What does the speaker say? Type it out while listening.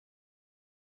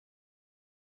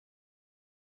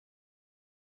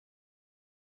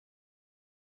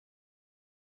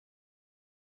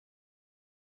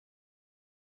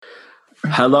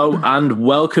Hello and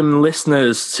welcome,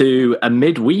 listeners, to a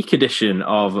midweek edition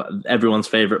of everyone's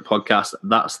favourite podcast,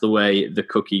 That's the Way the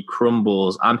Cookie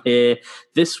Crumbles. I'm here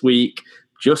this week,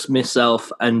 just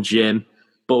myself and Jim,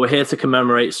 but we're here to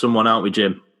commemorate someone, aren't we,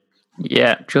 Jim?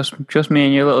 Yeah, just me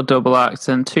and your little double act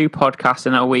and 2 podcasts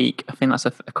in a week. I think that's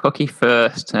a cookie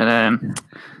first. And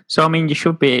so, I mean, you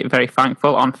should be very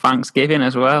thankful on Thanksgiving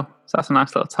as well. So that's a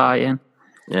nice little tie-in.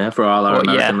 Yeah, for all our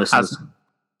American listeners.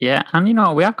 And you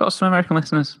know, we have got some American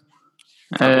listeners.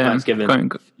 Happy Thanksgiving.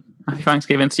 Happy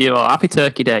Thanksgiving to you all. Happy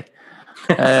Turkey Day.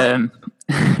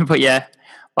 But yeah,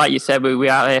 like you said, we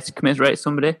are here to commiserate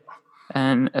somebody.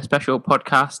 And a special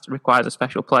podcast requires a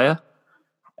special player.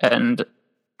 And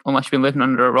unless you've been living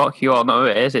under a rock, you all know who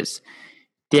it is. It's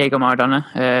Diego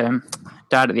Maradona.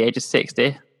 Died at the age of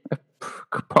 60.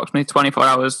 Approximately 24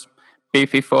 hours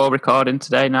before recording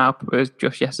today now. It was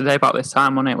just yesterday about this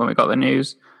time, wasn't it, when we got the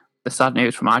news. The sad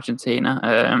news from Argentina.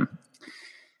 I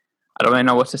don't really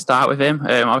know where to start with him.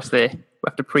 Obviously, we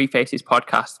have to preface his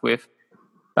podcast with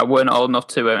that we're not old enough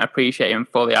to appreciate him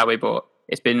fully, are we? But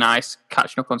it's been nice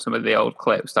catching up on some of the old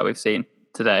clips that we've seen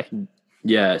today.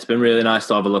 Yeah, it's been really nice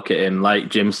to have a look at him. Like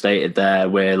Jim stated there,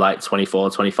 we're like 24,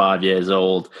 25 years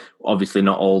old. Obviously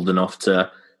not old enough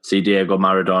to see Diego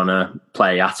Maradona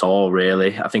play at all,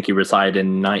 really. I think he retired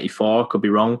in 94, could be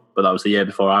wrong, but that was the year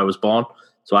before I was born.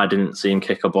 So I didn't see him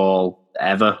kick a ball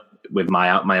ever with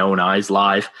my own eyes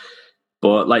live.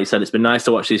 But like you said, it's been nice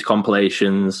to watch these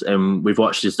compilations, and we've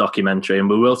watched his documentary, and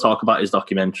we will talk about his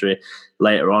documentary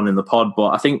later on in the pod. But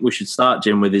I think we should start,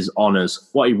 Jim, with his honours,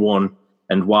 what he won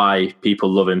and why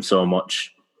people love him so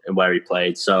much and where he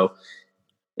played. So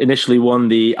initially won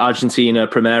the Argentina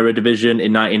Primera Division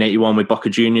in 1981 with Boca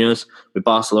Juniors. With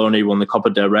Barcelona, he won the Copa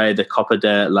del Rey, the Copa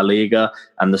de la Liga,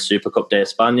 and the Supercup de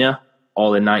España,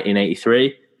 all in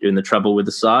 1983, doing the treble with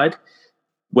the side.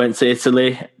 Went to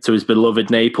Italy, to his beloved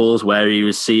Naples, where he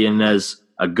was seen as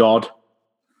a god.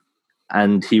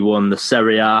 And he won the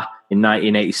Serie A in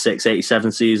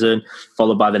 1986-87 season,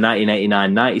 followed by the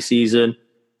 1989-90 season,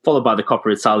 followed by the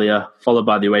Coppa Italia, followed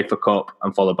by the UEFA Cup,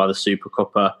 and followed by the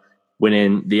Supercoppa,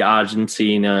 winning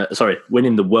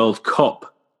the World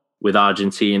Cup with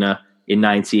Argentina in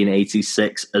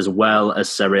 1986, as well as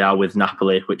Serie A with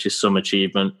Napoli, which is some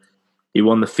achievement. He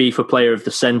won the FIFA Player of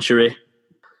the Century,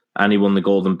 and he won the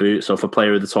Golden Boot. So for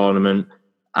Player of the Tournament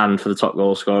and for the top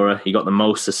goal scorer, he got the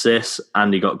most assists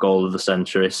and he got Goal of the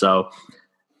Century. So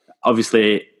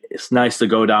obviously it's nice to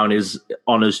go down his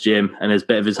honours, Jim, and his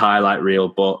bit of his highlight reel,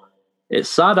 but it's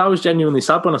sad. I was genuinely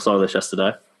sad when I saw this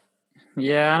yesterday.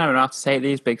 Yeah, I never know how to take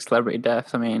these big celebrity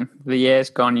deaths. I mean, the year's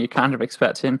gone, you're kind of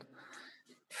expecting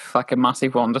like a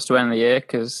massive one just to end the year,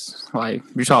 because like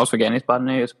you're always forgetting it's bad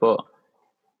news. But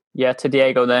yeah, to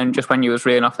Diego then, just when you was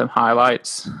reeling off them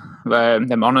highlights,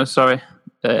 them honours,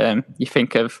 you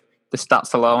think of the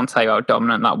stats alone, tell you how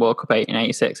dominant that World Cup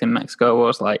 1886 in Mexico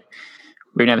was. Like,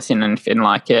 we've never seen anything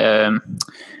like it.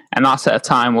 And that's at a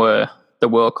time where the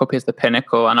World Cup is the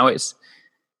pinnacle. I know it's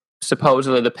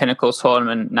supposedly the pinnacle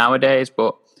tournament nowadays,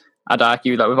 but I'd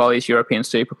argue that with all these European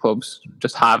super clubs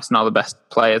just harvesting all the best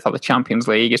players, like the Champions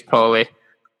League is probably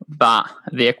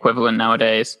the equivalent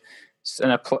nowadays.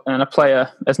 And a player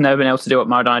has never been able to do what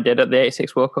Maradona did at the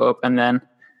 86 World Cup. And then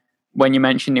when you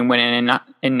mentioned him winning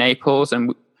in Naples,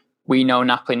 and we know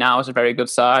Napoli now is a very good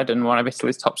side and one of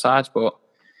Italy's top sides, but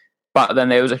back then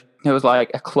there was like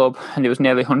a club, and it was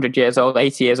nearly 100 years old,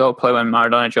 80 years old player when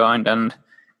Maradona joined, and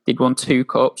they'd won 2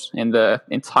 cups in the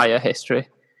entire history.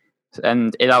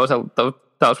 And that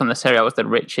was when the Serie A was the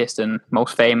richest and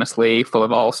most famous league, full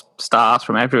of all stars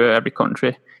from every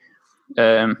country.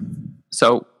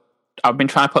 So I've been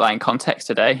trying to put that in context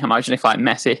today. Imagine if like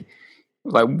Messi,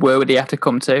 like where would he have to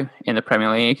come to in the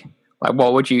Premier League? Like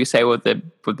what would you say would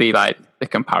be like the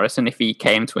comparison if he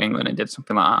came to England and did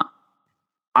something like that?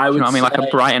 I would, you know what I mean, like a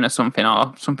Brighton or something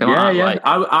like that. Yeah. Like,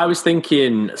 I was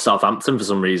thinking Southampton for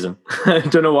some reason. I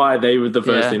don't know why they were the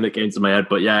first thing that came to my head,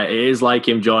 but yeah, it is like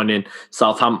him joining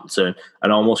Southampton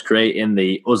and almost creating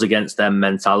the us against them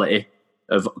mentality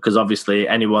because obviously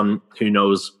anyone who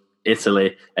knows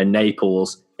Italy and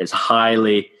Naples, it's a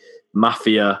highly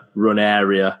mafia-run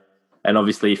area, and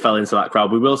obviously he fell into that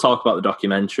crowd. We will talk about the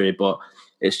documentary, but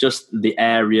it's just the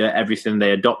area, everything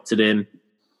they adopted him.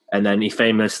 And then he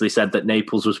famously said that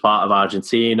Naples was part of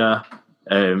Argentina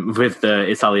with the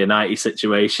Italian 90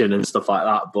 situation and stuff like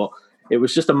that. But it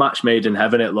was just a match made in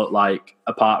heaven, it looked like,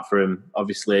 apart from,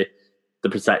 obviously, the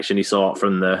protection he sought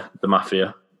from the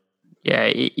mafia. Yeah,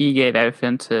 he gave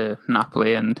everything to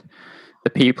Napoli and the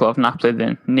people of Napoli.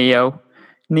 Then Neo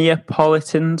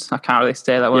Neapolitans. I can't really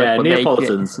say that word. Yeah, but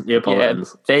Neapolitans.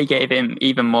 Neapolitans. Yeah, they gave him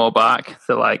even more back.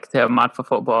 They're mad for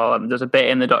football. And there's a bit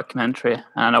in the documentary, and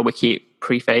I know we keep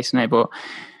prefacing it, but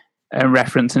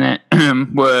referencing it,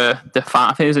 where the fan,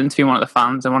 I think it was interviewing one of the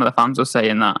fans, and one of the fans was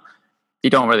saying that they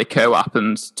don't really care what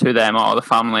happens to them or the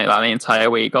family like the entire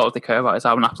week. All they care about is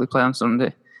how Napoli play on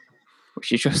Sunday,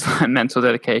 which is just like mental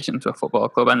dedication to a football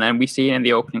club. And then we see in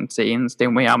the opening scenes,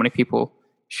 didn't we, how many people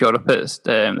showed up at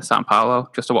the San Paolo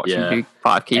just to watch him do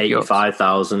 5 keepy-ups.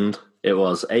 85,000. It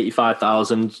was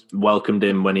 85,000 welcomed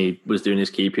him when he was doing his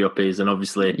keepy-uppies, and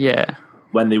obviously,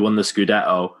 when they won the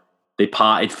Scudetto, they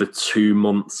partied for 2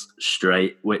 months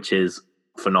straight, which is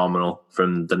phenomenal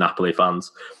from the Napoli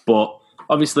fans. But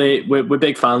obviously, we're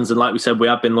big fans, and like we said, we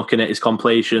have been looking at his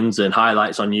compilations and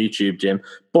highlights on YouTube, Jim.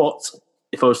 But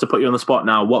if I was to put you on the spot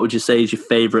now, what would you say is your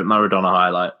favourite Maradona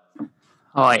highlight?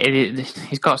 Oh,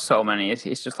 he's got so many. It's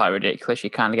just like ridiculous. You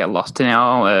kind of get lost in it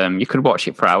all. You could watch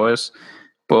it for hours.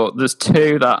 But there's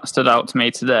 2 that stood out to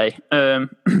me today. And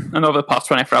over the past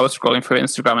 24 hours, scrolling through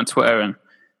Instagram and Twitter and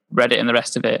Reddit and the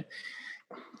rest of it,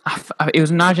 it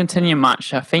was an Argentinian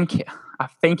match. I think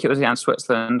it was against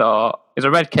Switzerland, or it was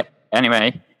a red kit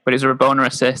anyway. But it was a Rabona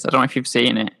assist. I don't know if you've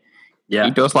seen it. Yeah,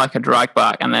 he does like a drag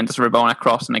back and then just a Rabona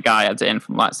cross, and the guy heads it in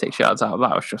from like 6 yards out.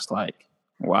 That was just like,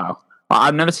 wow.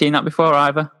 I've never seen that before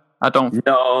either. I don't.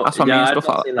 No, that's what I mean. I've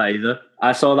not seen that either.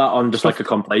 I saw that on just like a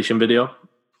compilation video.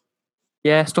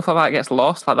 Yeah, stuff like that gets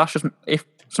lost. Like that's just, if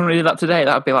somebody did that today,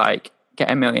 that'd be like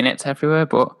get a million hits everywhere.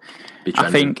 But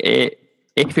I think if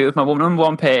it was my number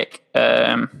 1 pick,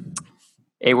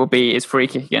 it would be his free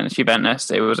kick against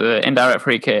Juventus. It was an indirect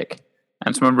free kick,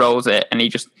 and someone rolls it, and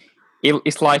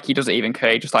it's like he doesn't even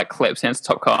care. He just like clips into the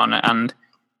top corner, and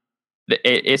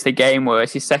it's the game where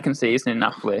it's his second season in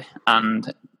Napoli,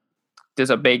 and there's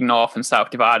a big north and south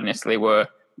divide in Italy where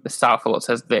the south looks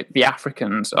as the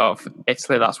Africans of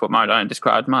Italy. That's what Maradona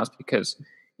described them as, because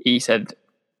he said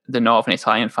the northern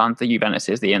Italian fans, the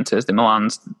Juventuses, the Inters, the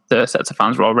Milans, the sets of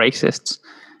fans were all racists,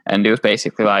 and it was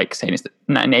basically like saying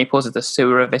Naples is the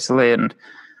sewer of Italy and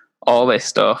all this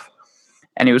stuff.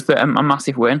 And it was a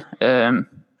massive win for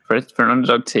an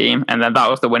underdog team, and then that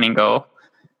was the winning goal.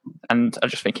 And I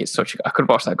just think it's I could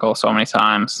watch that goal so many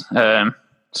times.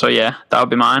 So yeah, that would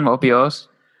be mine. What would be yours?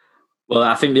 Well,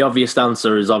 I think the obvious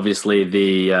answer is obviously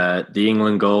the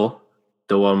England goal,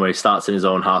 the one where he starts in his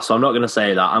own half. So I'm not going to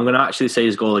say that. I'm going to actually say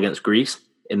his goal against Greece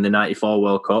in the '94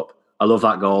 World Cup. I love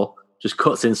that goal. Just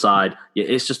cuts inside.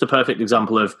 It's just a perfect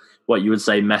example of what you would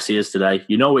say Messi is today.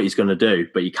 You know what he's going to do,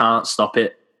 but you can't stop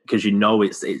it, because you know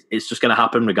it's just going to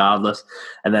happen regardless.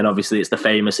 And then obviously it's the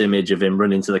famous image of him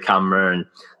running to the camera and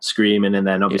screaming, and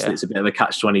then obviously it's a bit of a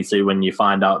catch-22 when you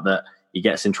find out that he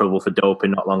gets in trouble for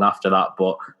doping not long after that.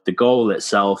 But the goal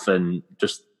itself and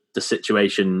just the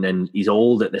situation, and he's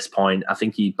old at this point. I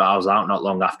think he bows out not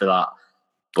long after that.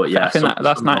 But yeah, I think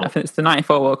I think it's the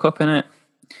 '94 World Cup, isn't it?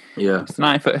 Yeah, it's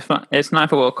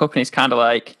 '94 World Cup, and he's kind of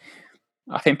like,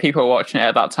 I think people were watching it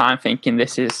at that time thinking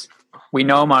we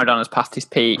know Maradona's past his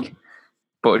peak,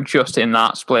 but just in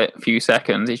that split few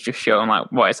seconds, he's just shown like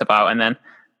what it's about. And then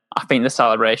I think the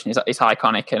celebration is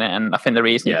iconic in it, and I think the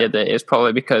reason he did it is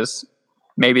probably because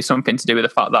maybe something to do with the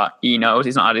fact that he knows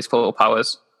he's not had his full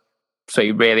powers, so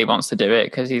he really wants to do it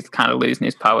because he's kind of losing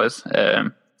his powers.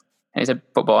 And he's a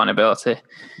footballing ability.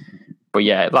 But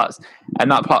yeah,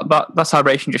 that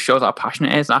celebration just shows how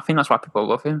passionate he is. And I think that's why people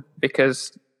love him,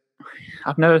 because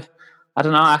I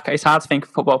don't know, it's hard to think of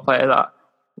a football player that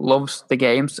loves the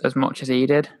games as much as he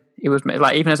did. He was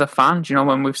like, even as a fan, do you know,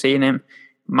 when we've seen him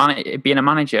being a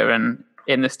manager and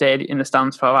in the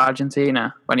stands for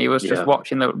Argentina, when he was just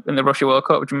watching in the Russia World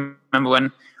Cup. Do you remember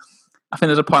when I think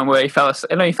there's a point where he fell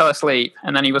asleep,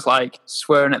 and then he was like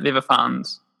swearing at the other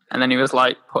fans, and then he was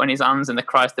like putting his hands in the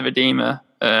Christ the Redeemer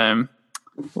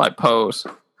like pose.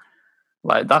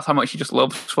 Like that's how much he just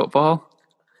loves football.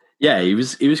 Yeah, he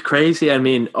was crazy. I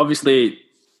mean, obviously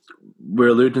we're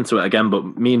alluding to it again,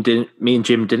 but me and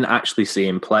Jim didn't actually see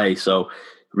him play, so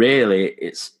really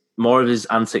it's more of his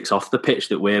antics off the pitch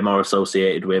that we're more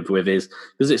associated with his,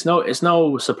 because it's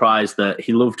no surprise that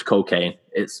he loved cocaine.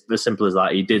 It's as simple as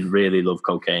that. He did really love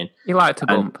cocaine. He liked to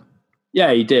bump.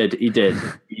 Yeah, he did.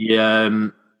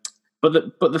 But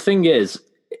the thing is,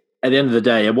 at the end of the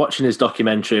day, I'm watching his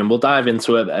documentary, and we'll dive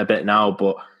into it a bit now,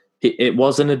 but it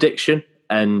was an addiction,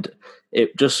 and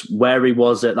it just where he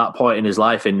was at that point in his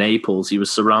life in Naples, he was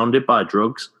surrounded by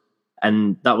drugs,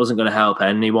 and that wasn't going to help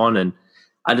anyone. And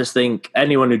I just think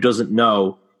anyone who doesn't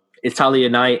know, Italia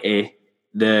 90,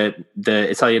 the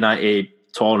Italia 90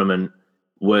 tournament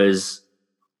was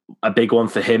a big one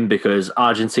for him, because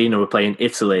Argentina were playing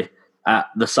Italy at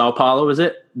the Sao Paulo, was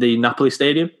it? The Napoli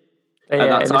Stadium? Yeah, at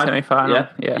that in time? the semi-final.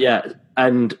 Yeah.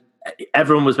 And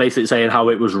everyone was basically saying how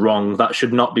it was wrong. That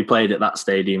should not be played at that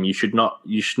stadium. You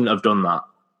shouldn't have done that.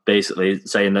 Basically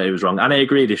saying that it was wrong. And I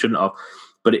agree, they shouldn't have.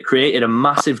 But it created a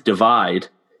massive divide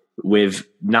with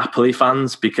Napoli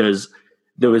fans, because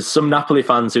there was some Napoli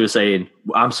fans who were saying,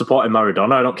 I'm supporting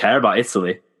Maradona. I don't care about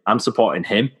Italy. I'm supporting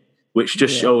him, which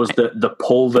just shows the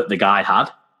pull that the guy had.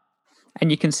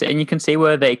 And you can see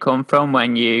where they come from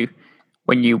when you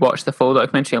watch the full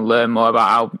documentary and learn more about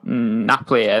how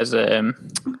Napoli as a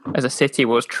city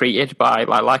was treated by,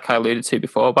 like I alluded to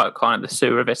before, about kind of the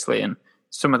sewer of Italy and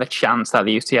some of the chants that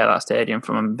they used to get at that stadium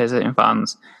from visiting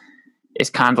fans. It's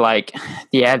kind of like,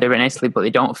 yeah, they're in Italy, but they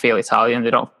don't feel Italian.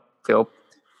 They don't feel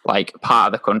like part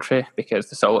of the country because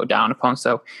they're so looked down upon.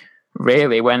 So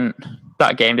really, when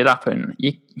that game did happen,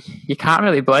 you can't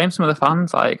really blame some of the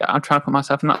fans. Like, I'm trying to put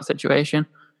myself in that situation.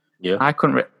 Yeah, I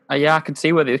couldn't. I could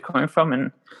see where they were coming from,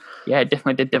 and it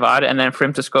definitely did divide it. And then for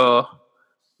him to score,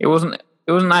 it wasn't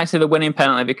actually the winning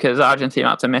penalty, because Argentina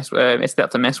had to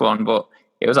miss one, but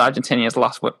it was Argentina's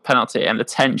last penalty, and the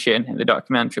tension in the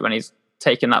documentary when he's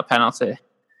taking that penalty,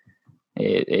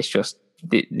 it's just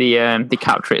they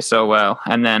capture it so well.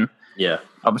 And then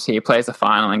obviously he plays the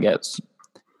final and gets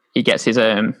his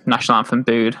national anthem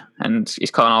booed, and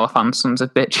he's calling all the fans sons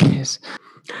of bitches.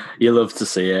 You love to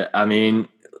see it. I mean,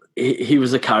 he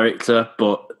was a character,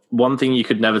 but one thing you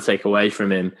could never take away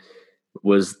from him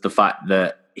was the fact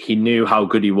that he knew how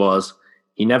good he was.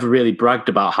 He never really bragged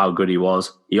about how good he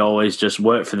was. He always just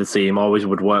worked for the team, always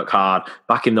would work hard.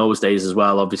 Back in those days as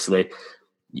well, obviously,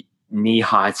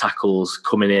 knee-high tackles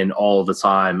coming in all the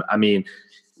time. I mean,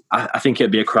 I think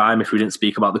it'd be a crime if we didn't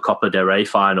speak about the Copa del Rey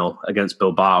final against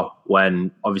Bilbao,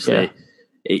 when obviously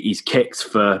he's kicked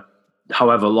for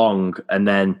however long, and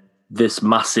then this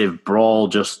massive brawl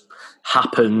just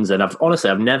happens. And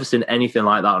I've never seen anything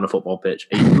like that on a football pitch.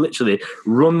 He literally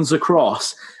runs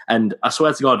across, and I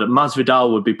swear to God,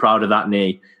 Masvidal would be proud of that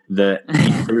knee that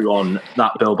he threw on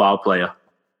that Bilbao player.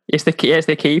 It's the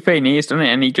keeper he needs, doesn't it?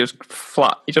 And he just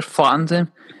flattens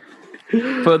him.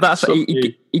 But that's so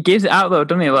he gives it out though,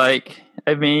 doesn't he? Like,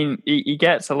 I mean, he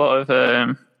gets a lot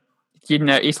of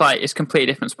it's like, it's a completely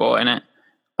different sport, isn't it?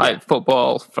 Like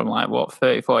football from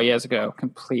 34 years ago,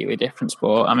 completely different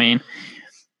sport. I mean,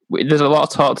 there's a lot of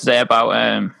talk today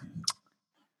about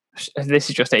this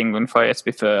is just England for you, to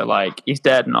be fair. Like, he's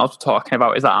dead, and also talking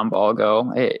about is that handball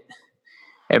goal.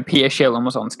 Peter Shilton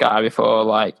was on Sky before,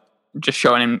 like, just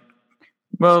showing him,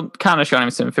 well, kind of showing him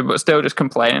something, but still just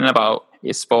complaining about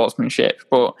his sportsmanship.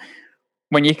 But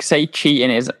when you say cheating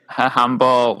is a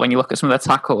handball, when you look at some of the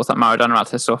tackles that Maradona had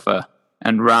to suffer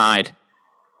and ride,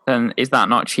 then is that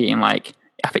not cheating? Like,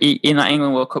 in that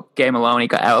England World Cup game alone, he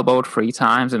got elbowed 3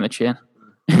 times in the chin.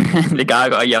 The guy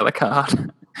got a yellow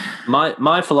card.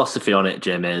 My philosophy on it,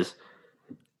 Jim, is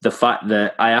the fact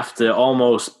that I have to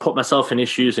almost put myself in his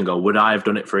shoes and go, would I have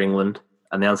done it for England?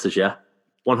 And the answer is yeah.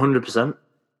 100%.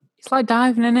 It's like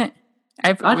diving, isn't it?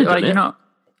 You know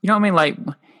what I mean? Like,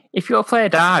 if your player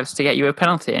dives to get you a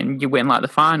penalty and you win like the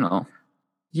final,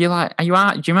 you're like, do you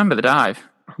remember the dive?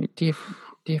 Do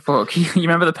you fuck? You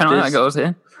remember the penalty that goes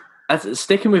in?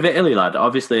 Sticking with Italy, lad.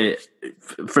 Obviously,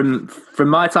 from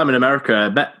my time in America, I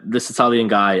met this Italian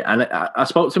guy, and I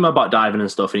spoke to him about diving and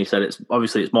stuff, and he said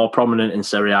it's more prominent in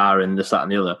Serie A and this, that,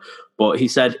 and the other. But he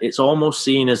said it's almost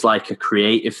seen as like a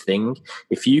creative thing.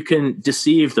 If you can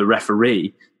deceive the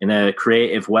referee in a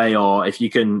creative way, or if you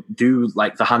can do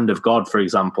like the hand of God, for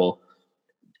example,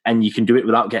 and you can do it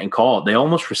without getting caught, they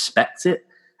almost respect it.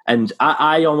 And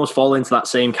I almost fall into that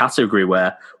same category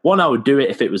where, one, I would do it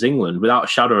if it was England, without a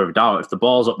shadow of a doubt. If the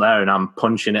ball's up there and I'm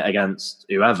punching it against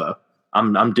whoever,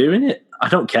 I'm doing it. I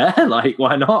don't care. Like,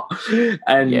 why not?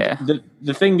 And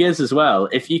the thing is as well,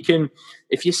 if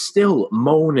you're still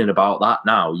moaning about that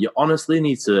now, you honestly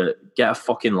need to get a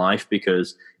fucking life,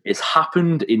 because it's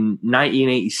happened in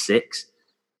 1986.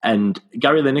 And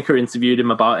Gary Lineker interviewed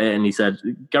him about it, and he said,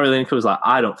 Gary Lineker was like,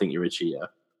 I don't think you're a cheater.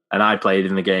 And I played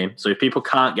in the game. So if people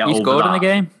can't get over that... You scored in the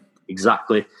game?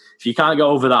 Exactly. If you can't get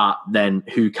over that, then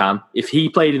who can? If he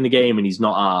played in the game and he's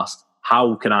not asked,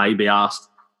 how can I be asked?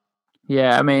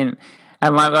 Yeah, I mean,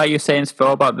 and like you were saying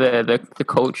before about the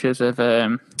cultures of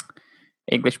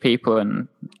English people and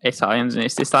Italians, and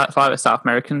it's like a South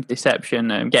American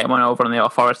deception, getting one over on the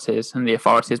authorities, and the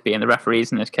authorities being the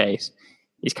referees in this case.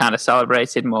 He's kind of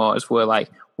celebrated more as we're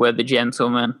the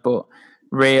gentlemen, but...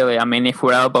 Really, I mean, if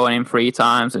we're elbowing him 3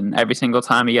 times and every single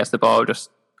time he gets the ball just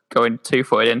going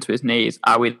 2-footed into his knees,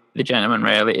 are we the gentleman,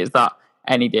 really? Is that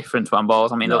any different to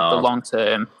handballs? I mean, no. The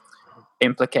long-term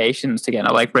implications to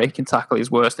getting a leg-breaking tackle is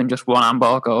worse than just one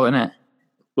handball goal, isn't it?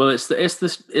 Well, it's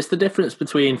the difference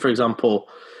between, for example,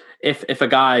 if a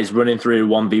guy's running through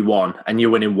 1v1 and you're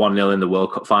winning 1-0 in the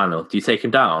World Cup final, do you take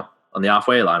him down on the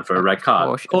halfway line for a red card?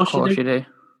 Of course you do.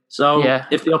 So Yeah.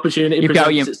 if the opportunity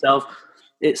presents itself,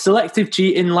 it's selective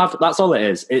cheating, lad. That's all it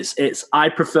is. It's I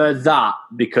prefer that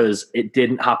because it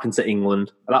didn't happen to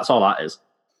England. That's all that is.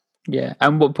 Yeah,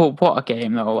 and but what a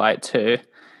game though! Like if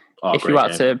you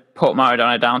had to put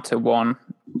Maradona down to one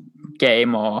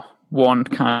game or one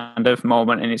kind of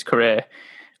moment in his career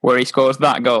where he scores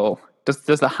that goal,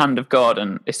 does the hand of God,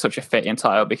 and it's such a fitting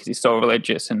title because he's so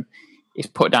religious and he's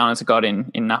put down as a god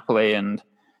in Napoli, and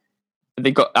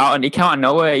they got out and he came out of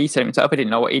nowhere. He said himself he didn't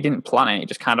know what, he didn't plan it. It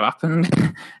just kind of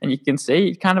happened, and you can see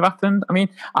it kind of happened. I mean,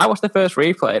 I watched the first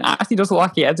replay, and it actually doesn't look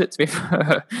like he heads it. To be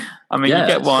fair, I mean, you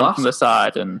get one from the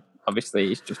side, and obviously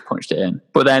he's just punched it in.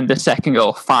 But then the second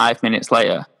goal, 5 minutes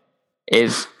later,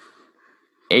 it's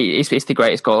the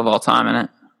greatest goal of all time, isn't it?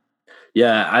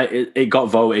 Yeah, it got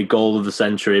voted goal of the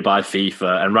century by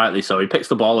FIFA, and rightly so. He picks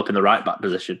the ball up in the right back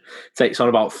position, takes on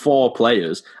about 4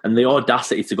 players, and the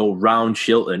audacity to go round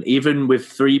Shilton, even with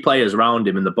 3 players around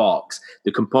him in the box,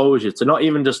 the composure to not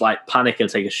even just like panic and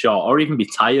take a shot, or even be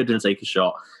tired and take a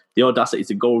shot. The audacity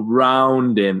to go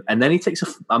round him, and then he takes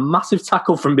a massive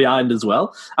tackle from behind as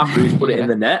well after he's put it in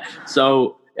the net.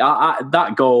 So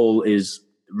that goal is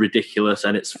ridiculous,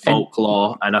 and it's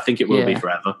folklore, and I think it will be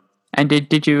forever. And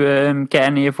did you get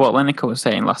any of what Lineker was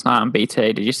saying last night on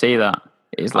BT? Did you see that?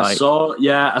 I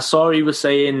saw he was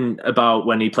saying about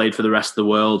when he played for the rest of the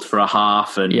world for a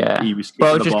half, and he was.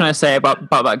 Well, I was just going to say about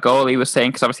that goal he was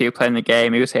saying, because obviously he was playing the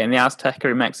game. He was saying the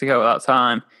Azteca in Mexico at that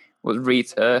time was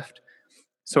re-turfed,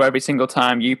 so every single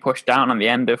time you push down on the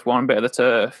end of one bit of the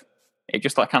turf, it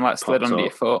just slid under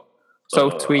your foot. So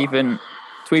to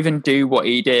even do what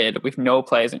he did with no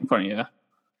players in front of you,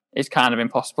 it's kind of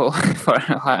impossible for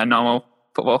a normal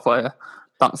football player.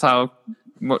 That's how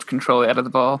much control he had of the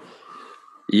ball.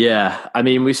 Yeah, I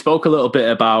mean, we spoke a little bit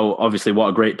about obviously what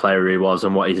a great player he was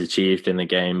and what he's achieved in the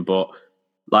game, but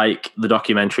like the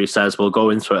documentary says, we'll go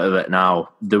into it a bit now.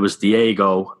 There was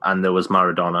Diego and there was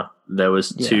Maradona. There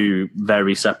was 2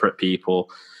 very separate people.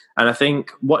 And I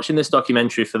think watching this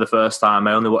documentary for the first time,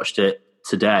 I only watched it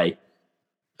today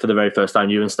for the very first time.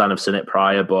 You and Stan have seen it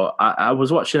prior, but I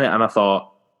was watching it and I thought,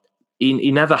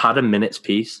 he never had a minute's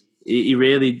peace. He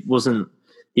really wasn't.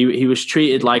 He was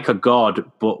treated like a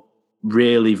god, but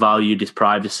really valued his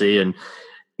privacy, and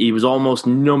he was almost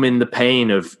numbing the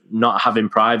pain of not having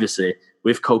privacy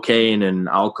with cocaine and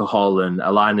alcohol, and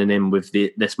aligning him with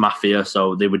this mafia.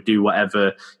 So they would do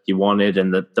whatever he wanted,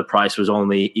 and the price was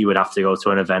only he would have to go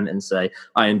to an event and say,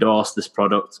 "I endorse this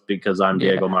product because I'm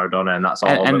Diego Maradona," and that's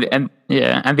all. And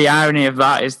the irony of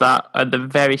that is that at the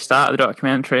very start of the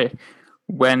documentary,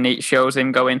 when it shows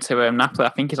him go into Napoli, I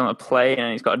think he's on a plane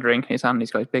and he's got a drink in his hand,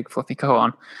 he's got his big fluffy coat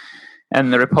on,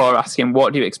 and the reporter asks him,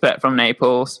 "What do you expect from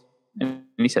Naples?" And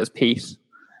he says, "Peace."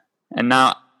 And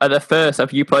now, at the first,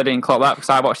 have you played it in Club App? Because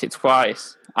I watched it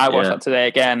twice. I watched that today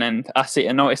again, and I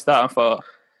noticed that and thought,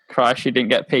 Christ, you didn't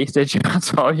get peace, did you?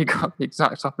 That's all, you got the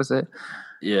exact opposite.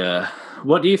 Yeah.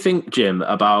 What do you think, Jim,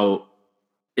 about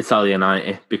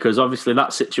Italianity? Because obviously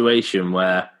that situation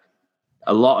where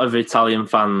a lot of Italian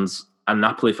fans and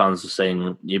Napoli fans are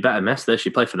saying, you better miss this,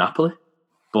 you play for Napoli.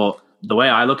 But the way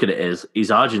I look at it is, he's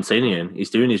Argentinian.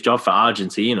 He's doing his job for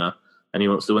Argentina, and he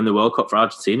wants to win the World Cup for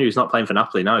Argentina. He's not playing for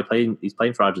Napoli now. He's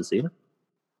playing for Argentina.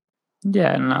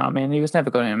 Yeah, no, I mean, he was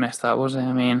never going to miss that, was he?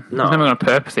 I mean, he was never going to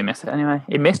purposely miss it anyway.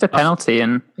 He missed a penalty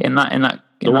in that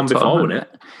the one before, wasn't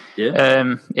it?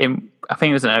 Yeah. I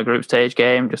think it was in a group stage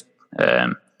game. Just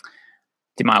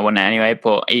he might have won it anyway,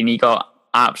 but he got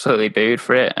absolutely booed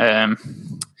for it.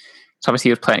 So obviously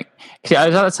he was playing. See, I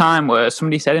was at a time where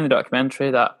somebody said in the documentary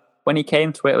that when he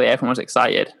came to Italy, everyone was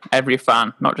excited. Every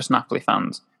fan, not just Napoli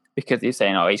fans, because he's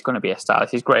saying, "Oh, he's going to be a star.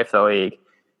 He's great for the league."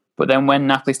 But then when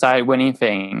Napoli started winning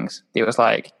things, it was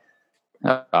like,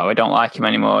 "Oh, I don't like him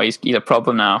anymore. He's a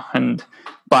problem now." And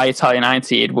by Italian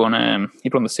 90, he'd won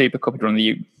the Super Cup, he'd won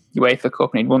the UEFA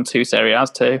Cup, and he'd won 2 Serie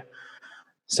A's too.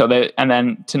 So and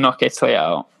then to knock Italy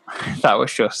out, that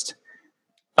was just.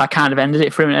 That kind of ended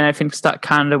it for him, and everything that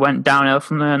kind of went downhill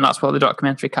from there, and that's what the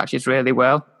documentary catches really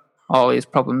well. All his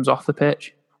problems off the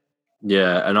pitch.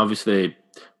 Yeah, and obviously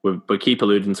we keep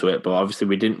alluding to it, but obviously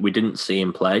we didn't see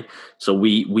him play, so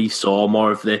we saw more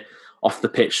of the off the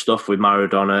pitch stuff with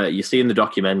Maradona. You see in the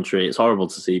documentary, it's horrible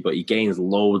to see, but he gains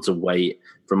loads of weight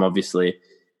from obviously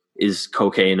his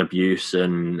cocaine abuse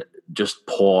and just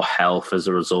poor health as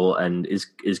a result. And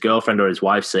his girlfriend or his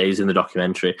wife says in the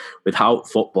documentary, without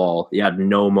football, he had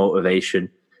no motivation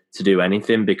to do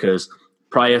anything, because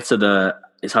prior to the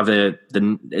it's either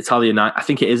the Italian night. I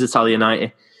think it is Italian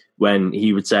night, when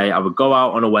he would say, I would go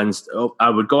out on a Wednesday. I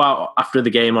would go out after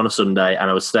the game on a Sunday, and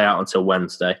I would stay out until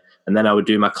Wednesday, and then I would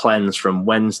do my cleanse from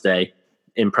Wednesday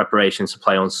in preparation to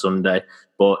play on Sunday.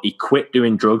 But he quit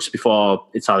doing drugs before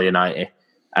Italian night,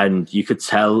 and you could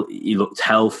tell he looked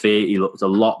healthy. He looked a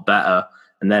lot better,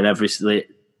 and then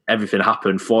everything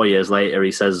happened. 4 years later,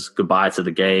 he says goodbye to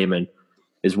the game, and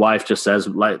his wife just says,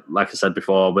 like I said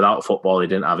before, without football, he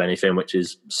didn't have anything, which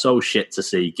is so shit to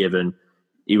see, given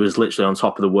he was literally on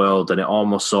top of the world, and it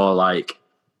almost saw like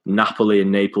Napoli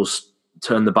and Naples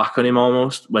turn the back on him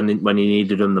almost when he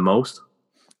needed them the most.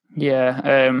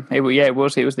 Yeah, it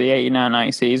was the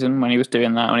 89-90 season when he was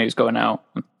doing that, when he was going out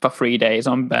for 3 days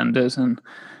on benders and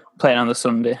playing on the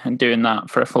Sunday and doing that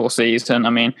for a full season.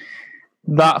 I mean,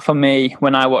 that for me,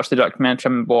 when I watched the documentary,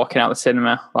 I'm walking out the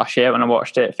cinema last year when I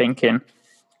watched it, thinking,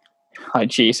 like,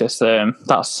 Jesus, I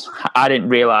didn't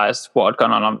realise what had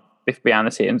gone on behind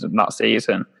the scenes of that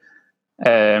season.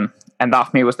 And that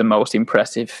for me was the most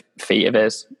impressive feat of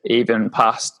his, even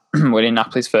past winning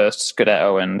Napoli's first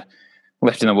Scudetto and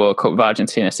lifting the World Cup with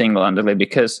Argentina single-handedly,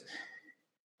 because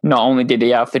not only did he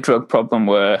have the drug problem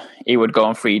where he would go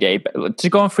on 3 day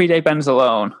bends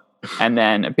alone and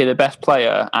then be the best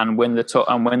player and win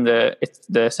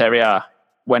the Serie A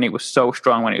when it was so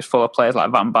strong, when it was full of players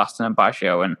like Van Basten and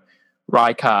Baggio and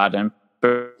Rijkaard and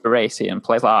Baresi and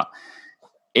players like that.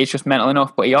 It's just mental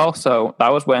enough. But he also,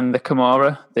 that was when the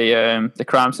Camorra, the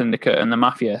crime syndicate and the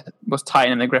mafia was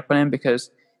tightening the grip on him,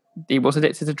 because he was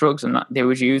addicted to drugs, and that they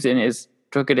was using his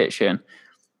drug addiction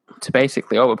to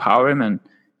basically overpower him, and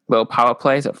little power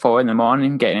plays at 4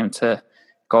 a.m, getting him to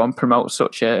go and promote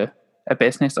such a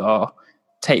business or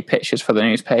take pictures for the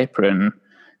newspaper and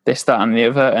this, that and the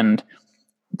other. And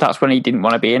that's when he didn't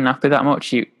want to be in Napoli that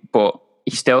much, but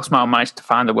he still somehow managed to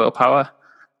find the willpower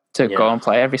to go and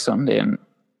play every Sunday and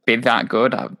be that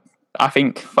good. I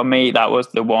think for me that was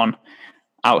the one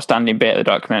outstanding bit of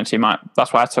the documentary.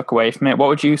 That's why I took away from it. What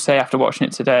would you say after watching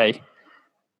it today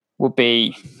would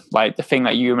be like the thing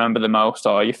that you remember the most,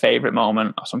 or your favourite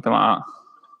moment, or something like that?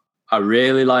 I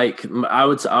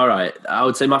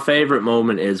would say my favourite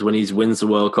moment is when he wins the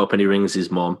World Cup and he rings his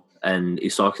mum and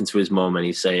he's talking to his mum and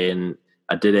he's saying,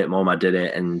 I did it, Mum, I did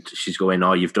it. And she's going,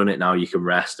 oh, you've done it now, you can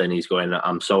rest. And he's going,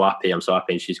 I'm so happy. And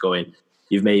she's going,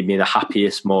 you've made me the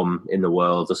happiest mum in the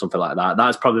world, or something like that.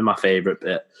 That's probably my favourite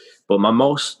bit. But my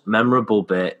most memorable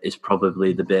bit is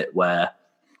probably the bit where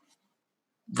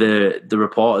the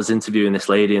reporter's interviewing this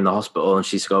lady in the hospital, and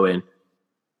she's going,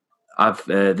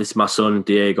 this is my son,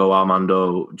 Diego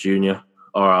Armando Jr.,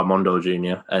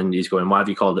 and he's going, why have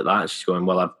you called it that? And she's going,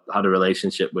 well, I've had a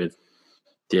relationship with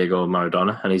Diego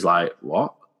Maradona. And he's like,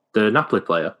 what? The Napoli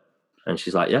player? And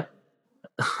she's like, yeah.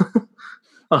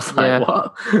 I was like,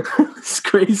 what? It's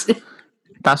crazy.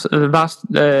 That's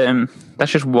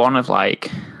just one of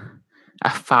like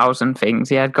 1,000 things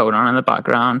he had going on in the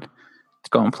background to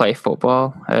go and play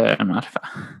football. That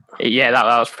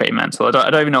was pretty mental. I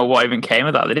don't even know what even came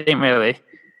of that. They didn't really.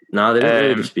 No, they didn't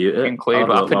really dispute it. Include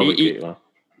what happened.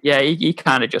 He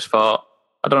kind of just thought.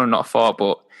 I don't know, not thought,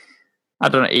 but I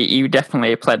don't know. He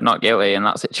definitely pled not guilty in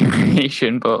that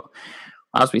situation. But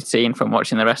as we've seen from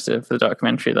watching the rest of the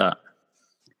documentary, that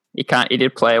he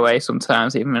did play away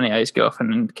sometimes, even when he had his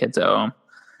girlfriend and kids at home.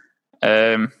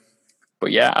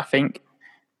 But yeah, I think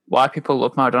why people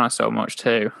love Maradona so much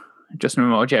too, just on a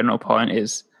more general point,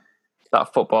 is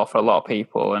that football for a lot of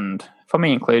people, and for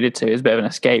me included too, is a bit of an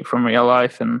escape from real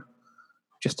life, and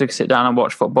just to sit down and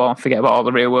watch football and forget about all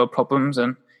the real world problems.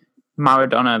 And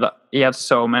Maradona, that he had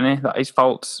so many that his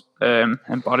faults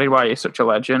embodied why he's such a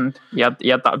legend. He had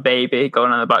that baby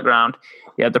going on in the background.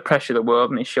 He had the pressure of the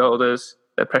world on his shoulders,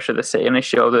 the pressure of the city on his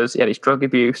shoulders. He had his drug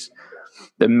abuse.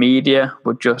 The media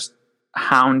would just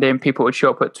hound him. People would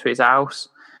show up to his house.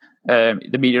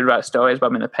 The media would write stories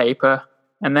about him in the paper.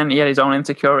 And then he had his own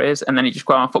insecurities, and then he just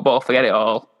go out on football, forget it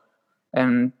all,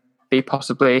 and be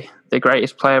possibly the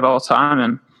greatest player of all time.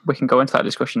 And we can go into that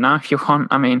discussion now if you want.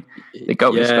 I mean, the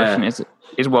GOAT discussion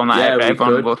is one that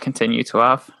everyone will continue to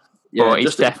have. Yeah, but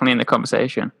he's definitely in the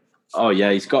conversation. Oh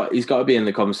yeah, he's got to be in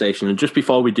the conversation. And just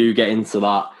before we do get into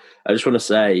that, I just want to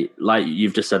say, like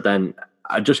you've just said then,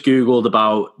 I just Googled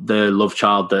about the love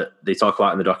child that they talk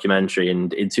about in the documentary,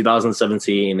 and in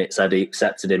 2017 it said he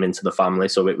accepted him into the family,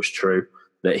 so it was true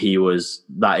that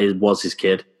was his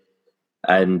kid.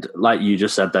 And like you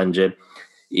just said then, Jim,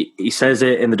 he says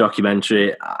it in the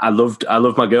documentary, I loved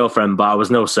my girlfriend, but I was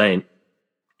no saint.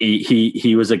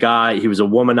 He was a guy, he was a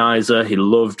womanizer, he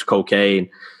loved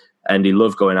cocaine, and he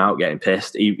loved going out getting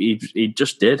pissed. He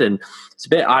just did. And it's a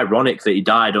bit ironic that he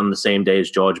died on the same day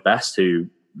as George Best, who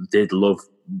did love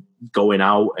going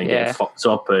out and getting fucked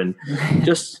up, and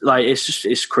just like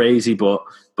it's crazy. But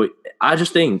I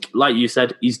just think, like you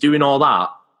said, he's doing all that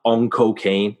on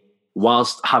cocaine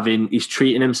whilst he's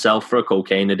treating himself for a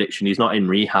cocaine addiction. He's not in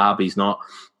rehab. He's not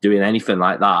doing anything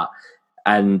like that.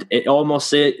 And it almost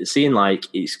seemed like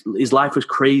his life was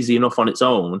crazy enough on its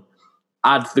own.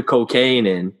 Add the cocaine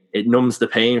in, it numbs the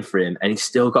pain for him, and he's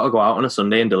still got to go out on a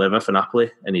Sunday and deliver for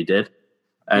Napoli, and he did.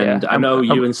 And I know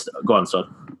you and go on,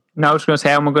 son. No, I was going to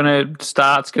say, we're going to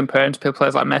start comparing to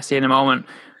players like Messi in a moment.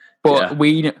 But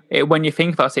when you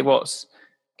think about it, what's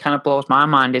kind of blows my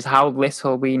mind is how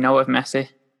little we know of Messi.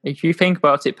 If you think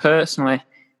about it personally,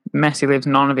 Messi lives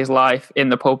none of his life in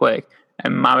the public,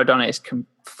 and Maradona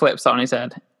flips that on his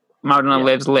head. Maradona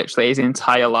lives literally his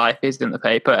entire life is in the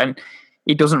paper, and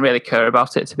he doesn't really care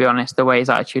about it, to be honest. The way his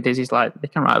attitude is, he's like, they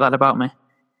can write that about me.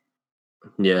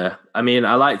 Yeah, I mean,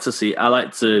 I like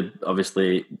to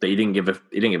obviously that he didn't give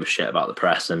a shit about the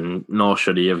press, and nor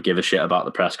should he have given a shit about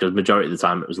the press, because majority of the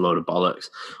time it was a load of bollocks.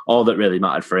 All that really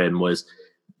mattered for him was,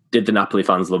 did the Napoli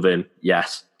fans love him?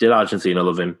 Yes. Did Argentina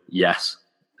love him? Yes.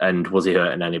 And was he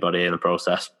hurting anybody in the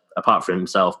process? Apart from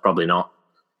himself, probably not,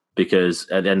 because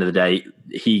at the end of the day,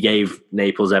 he gave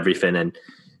Naples everything, and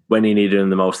when he needed him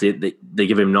the most, they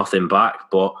give him nothing back.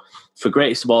 But for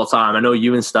greatest of all time, I know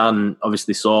you and Stan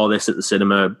obviously saw this at the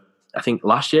cinema, I think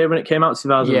last year when it came out,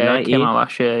 2019. Yeah, it came out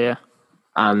last year, yeah.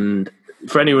 And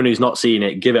for anyone who's not seen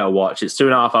it, give it a watch. It's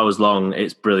 2.5 hours long.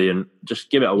 It's brilliant.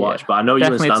 Just give it a watch. But I know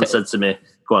definitely you and Stan said to me,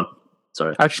 go on,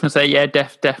 sorry. I was just going to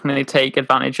say, definitely take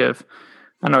advantage of,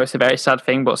 I know it's a very sad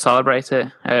thing, but celebrate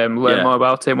it. Learn more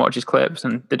about it, watch his clips,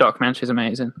 and the documentary is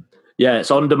amazing. Yeah,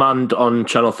 it's on demand on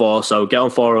Channel 4, so get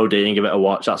on 4OD and give it a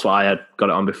watch. That's why I had got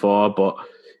it on before. But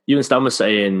you and Stan were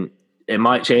saying it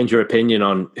might change your opinion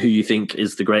on who you think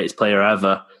is the greatest player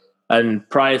ever. And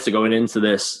prior to going into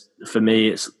this, for me,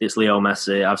 it's Leo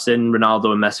Messi. I've seen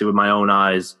Ronaldo and Messi with my own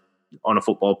eyes on a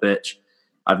football pitch.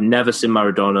 I've never seen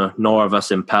Maradona, nor have I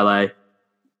seen Pele.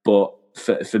 But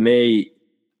for me,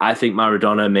 I think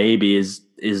Maradona maybe is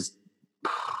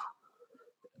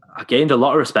I gained a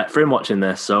lot of respect for him watching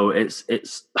this, so it's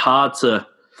hard to,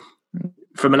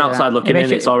 from an outside looking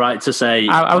in, it's all right to say, he's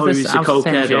a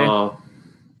cokehead or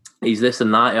he's this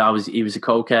and that. He was a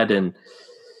cokehead,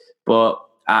 but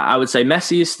I would say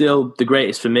Messi is still the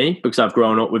greatest for me because I've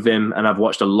grown up with him and I've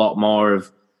watched a lot more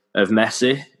of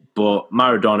Messi. But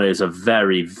Maradona is a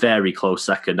very, very close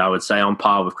second, I would say, on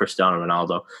par with Cristiano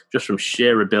Ronaldo, just from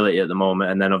sheer ability at the moment,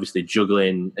 and then obviously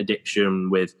juggling addiction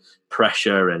with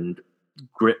pressure and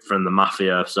grip from the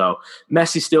mafia. So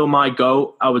Messi's still my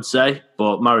GOAT, I would say,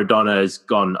 but Maradona has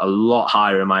gone a lot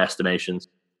higher in my estimations.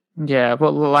 Yeah,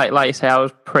 but like you say, I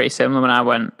was pretty similar when I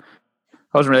went.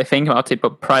 I wasn't really thinking about it,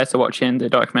 but prior to watching the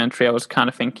documentary, I was kind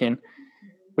of thinking,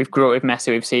 we've grew up with Messi,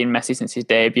 we've seen Messi since his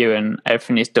debut and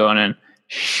everything he's done, and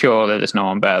surely there's no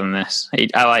one better than this.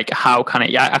 How can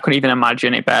it? I couldn't even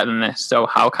imagine it better than this, so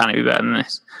how can it be better than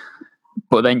this?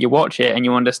 But then you watch it and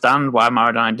you understand why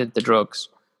Maradona did the drugs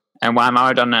and why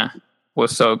Maradona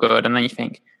was so good, and then you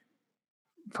think,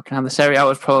 fucking hell, the Serie A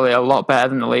was probably a lot better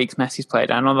than the leagues Messi's played.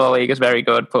 I know the league is very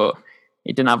good, but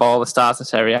he didn't have all the stars the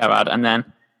Serie A had, and then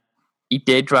he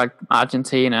did drag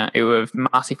Argentina, who were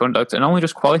massive underdogs, and only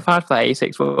just qualified for the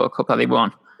 86 World Cup that they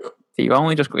won. They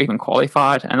only just even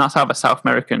qualified, and that's out of South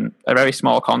American, a very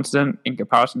small continent in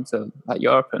comparison to like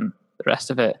Europe and the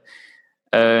rest of it.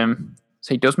 So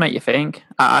he does make you think.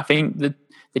 I think the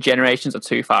generations are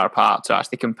too far apart to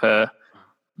actually compare.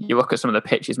 You look at some of the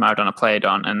pitches Maradona played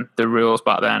on, and the rules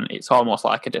back then, it's almost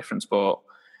like a different sport.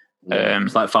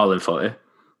 It's like fouling footy.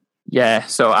 Yeah,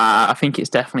 so I think it's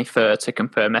definitely fair to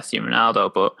compare Messi and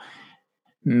Ronaldo, but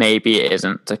maybe it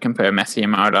isn't to compare Messi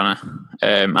and Maradona.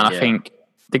 I think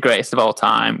the greatest of all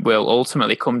time will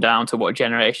ultimately come down to what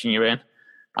generation you're in.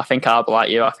 I think I'll be like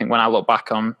you. I think when I look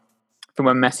back on from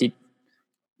when Messi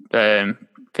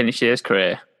finished his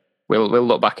career, we'll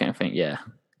look back and think, yeah.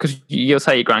 Because you'll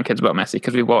say your grandkids about Messi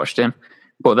because we watched him.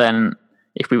 But then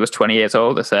if we was 20 years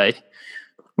older, say,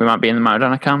 we might be in the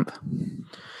Maradona camp.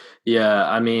 Yeah,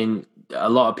 I mean, a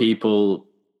lot of people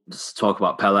talk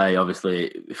about Pele. Obviously,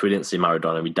 if we didn't see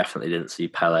Maradona, we definitely didn't see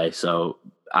Pele. So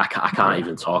I can't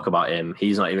even talk about him.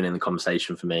 He's not even in the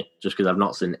conversation for me, just because I've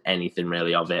not seen anything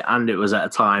really of it. And it was at a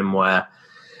time where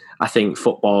I think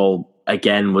football,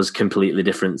 again, was completely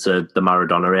different to the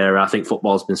Maradona era. I think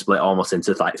football's been split almost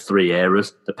into like 3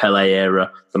 eras: the Pele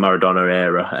era, the Maradona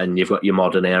era, and you've got your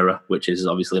modern era, which is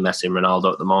obviously Messi and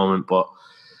Ronaldo at the moment. But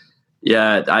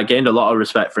yeah, I gained a lot of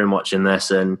respect for him watching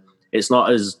this, and it's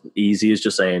not as easy as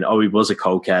just saying, oh, he was a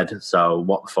cokehead, so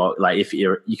what the fuck? Like,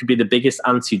 you could be the biggest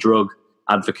anti-drug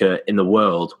advocate in the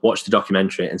world watch the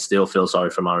documentary and still feel sorry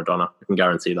for Maradona. I can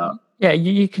guarantee that. Yeah,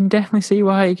 you can definitely see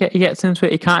why he gets into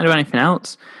it. He can't do anything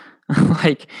else.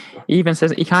 Like, he even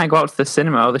says he can't go out to the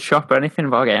cinema or the shop or anything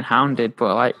without getting hounded.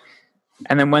 But like,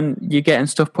 and then when you're getting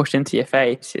stuff pushed into your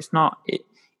face, it's not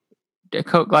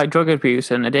like drug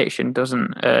abuse and addiction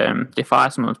doesn't defy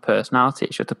someone's personality.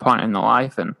 It's just a point in their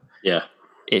life, and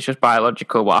it's just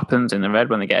biological what happens in the red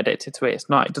when they get addicted to it. It's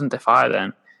not. It doesn't defy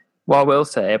them. What I will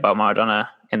say about Maradona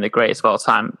in the greatest of all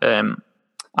time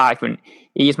argument,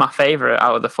 he's my favourite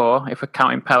out of the four, if we're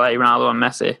counting Pele, Ronaldo and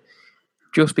Messi,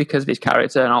 just because of his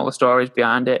character and all the stories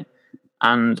behind it.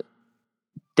 And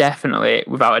definitely,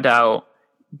 without a doubt,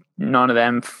 none of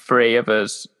them three of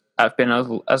us have been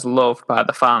as loved by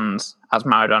the fans as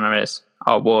Maradona is,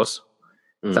 or was.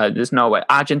 So there's no way.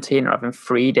 Argentina are having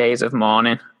 3 days of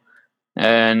mourning.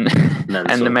 And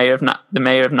the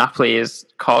mayor of Napoli is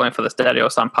calling for the Stadio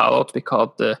San Paolo to be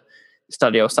called the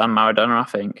Stadio San Maradona, I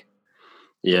think.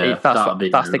 Yeah, that'd be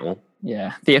mental.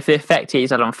 The effect he's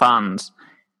had on fans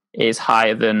is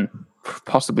higher than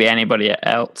possibly anybody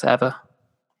else ever.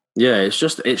 Yeah, it's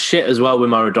shit as well with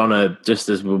Maradona, just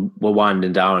as we're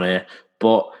winding down here.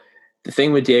 But the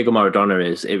thing with Diego Maradona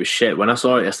is it was shit. When I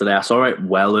saw it yesterday, I saw it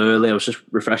well early. I was just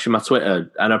refreshing my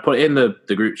Twitter and I put it in the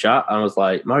group chat and I was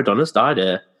like, Maradona's died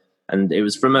here. And it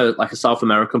was from a South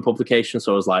American publication.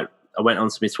 So I was like, I went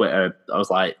onto my Twitter. I was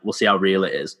like, we'll see how real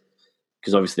it is.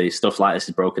 Because obviously stuff like this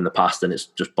is broken in the past and it's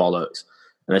just bollocks.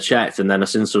 And I checked and then I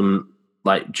seen some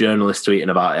journalists tweeting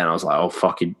about it and I was like, oh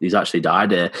fuck, he's actually died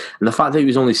here. And the fact that he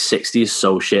was only 60 is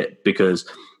so shit because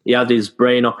he had his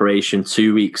brain operation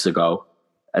 2 weeks ago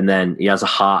and then he has a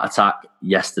heart attack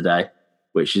yesterday,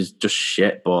 which is just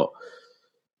shit. But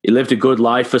he lived a good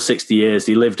life for 60 years.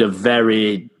 He lived a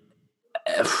very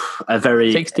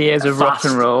 60 years of rock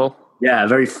and roll. Yeah, a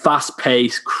very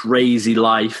fast-paced, crazy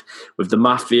life with the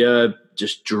mafia,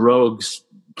 just drugs,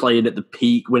 playing at the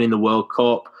peak, winning the World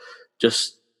Cup,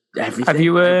 just everything.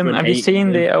 Have you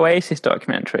seen the Oasis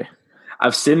documentary?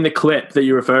 I've seen the clip that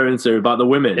you're referring to about the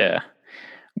women. Yeah.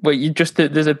 But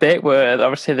there's a bit where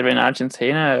obviously they're in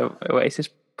Argentina, Oasis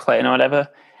playing or whatever.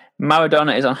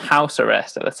 Maradona is on house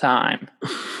arrest at the time,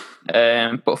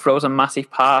 but throws a massive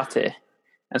party.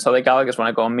 And so the Gallaghers want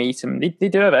to go and meet him. They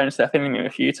do eventually. I think they meet him a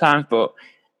few times, but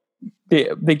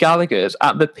the Gallaghers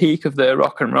at the peak of their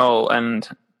rock and roll, and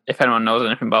if anyone knows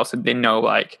anything about it, they know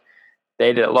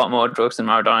they did a lot more drugs than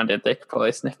Maradona did. They could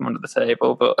probably sniff him under the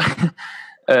table, but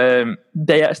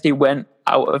they actually went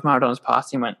out of Maradona's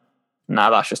party and went, nah,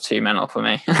 that's just too mental for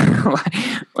me.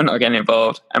 We're not getting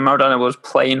involved. And Maradona was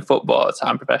playing football at the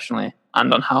time professionally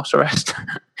and on house arrest.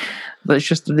 But it's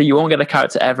just, you won't get a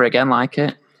character ever again like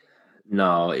it.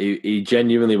 No, he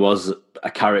genuinely was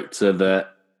a character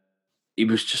that he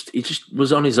just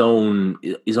was on his own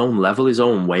level, his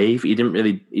own wave. He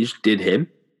just did him.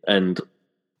 And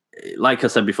like I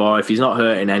said before, if he's not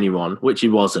hurting anyone, which he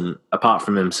wasn't, apart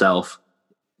from himself,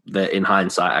 that in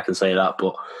hindsight I can say that.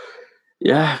 But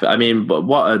yeah, I mean, but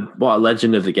what a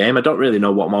legend of the game. I don't really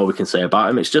know what more we can say about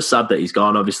him. It's just sad that he's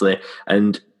gone, obviously.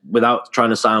 And without trying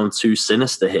to sound too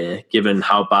sinister here, given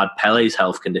how bad Pele's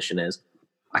health condition is,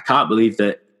 I can't believe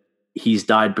that he's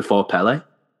died before Pele,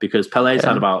 because Pele's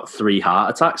had about 3 heart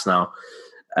attacks now.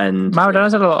 And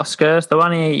Maradona's had a lot of scares, though,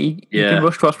 hasn't he? He been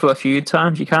rushed to hospital a few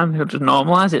times. You can't just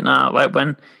normalise it now. Like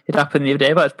when it happened the other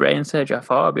day about his brain surgery, I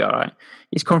thought I'd be all right.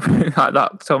 He's come through like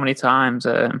that so many times.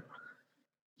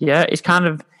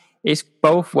 It's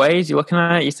both ways. You're looking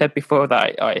at it. You said before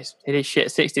that it is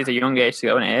shit. 60 is a young age to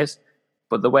go, and it is.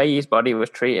 But the way his body was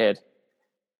treated,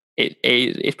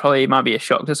 it probably might be a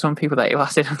shock to some people that he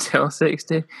lasted until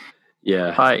 60.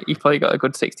 Yeah, he probably got a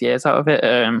good 60 years out of it.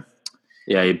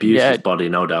 He abused his body,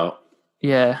 no doubt.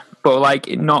 Yeah, but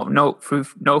no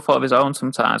fault of his own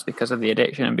sometimes, because of the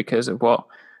addiction and because of what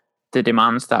the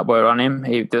demands that were on him.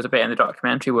 There was a bit in the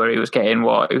documentary where he was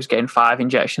getting 5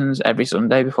 injections every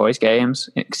Sunday before his games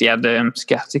because he had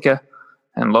sciatica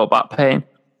and low back pain.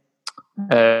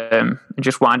 And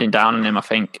just winding down on him, I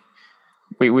think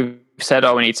we've said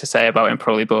all we need to say about him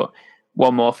probably, but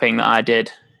one more thing that I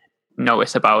did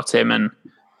notice about him and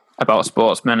about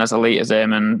sportsmen as elite as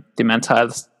him and the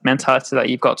mentality that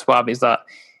you've got to have is that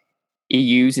he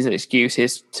uses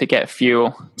excuses to get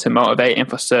fuel to motivate him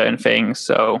for certain things.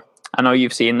 So I know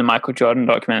you've seen the Michael Jordan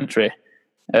documentary,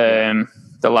 The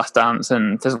Last Dance,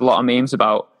 and there's a lot of memes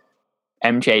about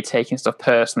MJ taking stuff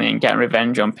personally and getting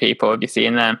revenge on people. Have you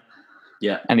seen them?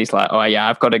 Yeah. And he's like, oh yeah,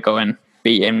 I've got to go and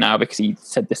beat him now because he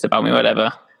said this about me,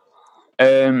 whatever.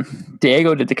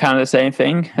 Diego did the kind of the same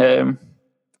thing.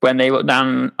 When they looked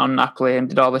down on Napoli and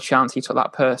did all the chants, he took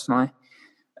that personally.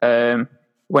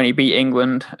 when he beat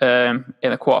England in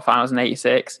the quarterfinals in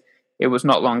 '86, it was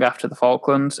not long after the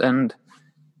Falklands, and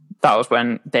that was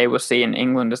when they were seeing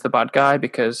England as the bad guy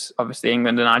because obviously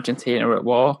England and Argentina were at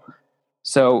war.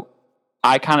 So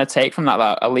I kind of take from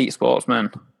that elite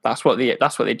sportsmen, that's what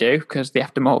they do because they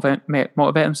have to motivate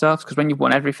themselves. Because when you've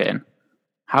won everything,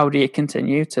 how do you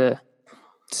continue to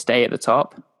stay at the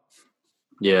top?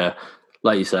 Yeah,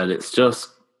 like you said, it's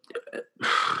just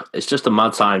a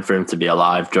mad time for him to be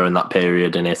alive during that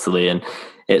period in Italy, and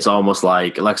it's almost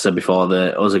like I said before,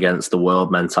 the us against the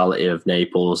world mentality of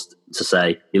Naples to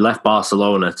say he left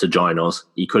Barcelona to join us.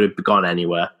 He could have gone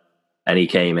anywhere, and he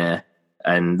came here.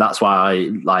 And that's why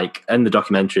in the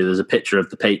documentary, there's a picture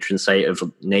of the patron saint of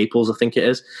Naples, I think it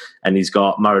is, and he's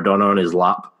got Maradona on his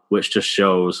lap, which just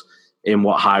shows in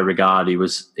what high regard he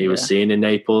was seen in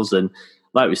Naples. And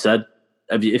like we said,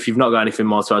 if you've not got anything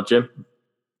more to add, Jim.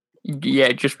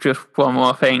 Yeah, just one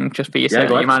more thing. Just for you said,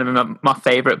 you might have been my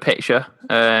favourite picture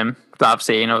that I've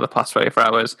seen over the past 24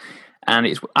 hours. And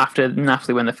it's after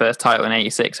Napoli win the first title in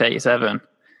 86, 87.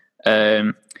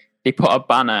 They put a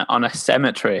banner on a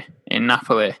cemetery in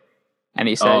Napoli. And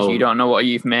he says, "You don't know what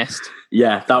you've missed."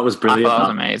 Yeah, that was brilliant. That was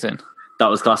amazing.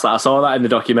 That was class. I saw that in the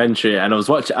documentary and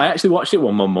I actually watched it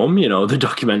with my mum, the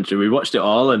documentary. We watched it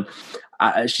all and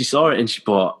she saw it and she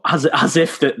thought, as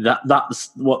if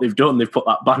that's what they've done. They've put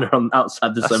that banner on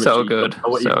outside the cemetery. So good.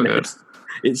 So good.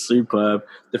 It's superb.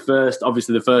 The first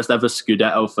ever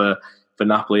Scudetto for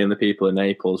Napoli and the people in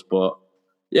Naples. But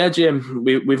yeah, Jim,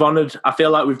 we've honoured, I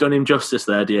feel like we've done him justice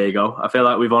there, Diego. I feel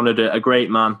like we've honoured a great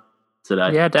man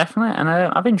today. Yeah, definitely. And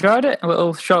I've enjoyed it.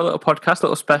 A short little podcast, a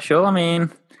little special. I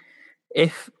mean,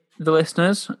 if the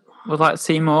listeners would like to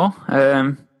see more,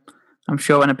 I'm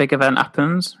sure when a big event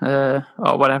happens, or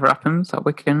whatever happens, that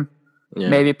we can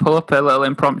maybe pull up a little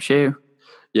impromptu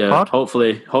pod.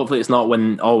 Hopefully it's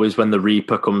not always when the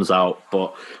Reaper comes out,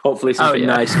 but hopefully something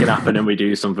nice can happen and we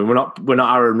do something. We're not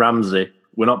Aaron Ramsey.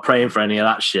 We're not praying for any of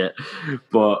that shit.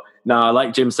 But no,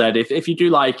 like Jim said, if you do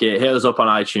like it, hit us up on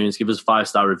iTunes, give us a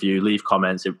 5-star review, leave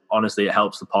comments. Honestly, it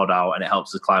helps the pod out and it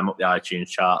helps us climb up the iTunes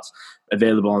charts.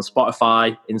 Available on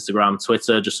Spotify, Instagram,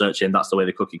 Twitter. Just search in That's the Way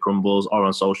the Cookie Crumbles, or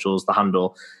on socials, the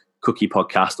handle Cookie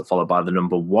Podcast, followed by the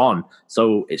number 1.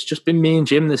 So it's just been me and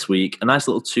Jim this week. A nice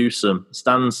little twosome.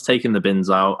 Stan's taking the bins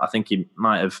out. I think he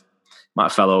might have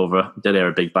fell over. Did hear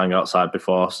a big bang outside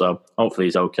before, so hopefully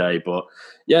he's okay. But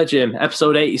yeah, Jim,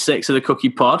 episode 86 of the Cookie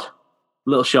Pod. A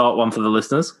little short one for the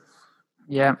listeners.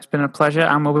 Yeah, it's been a pleasure,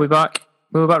 and we'll be back.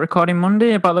 We'll be back recording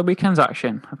Monday about the weekend's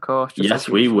action, of course. Yes,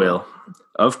 we will.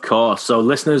 Of course. So,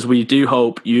 listeners, we do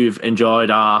hope you've enjoyed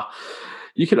our.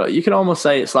 You can almost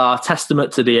say it's our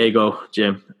testament to Diego,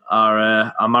 Jim.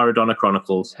 Our Maradona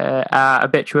Chronicles. Our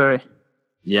obituary.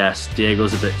 Yes,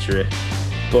 Diego's obituary.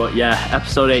 But yeah,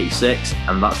 episode 86,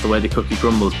 and that's the way the cookie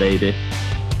crumbles, baby.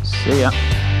 See ya.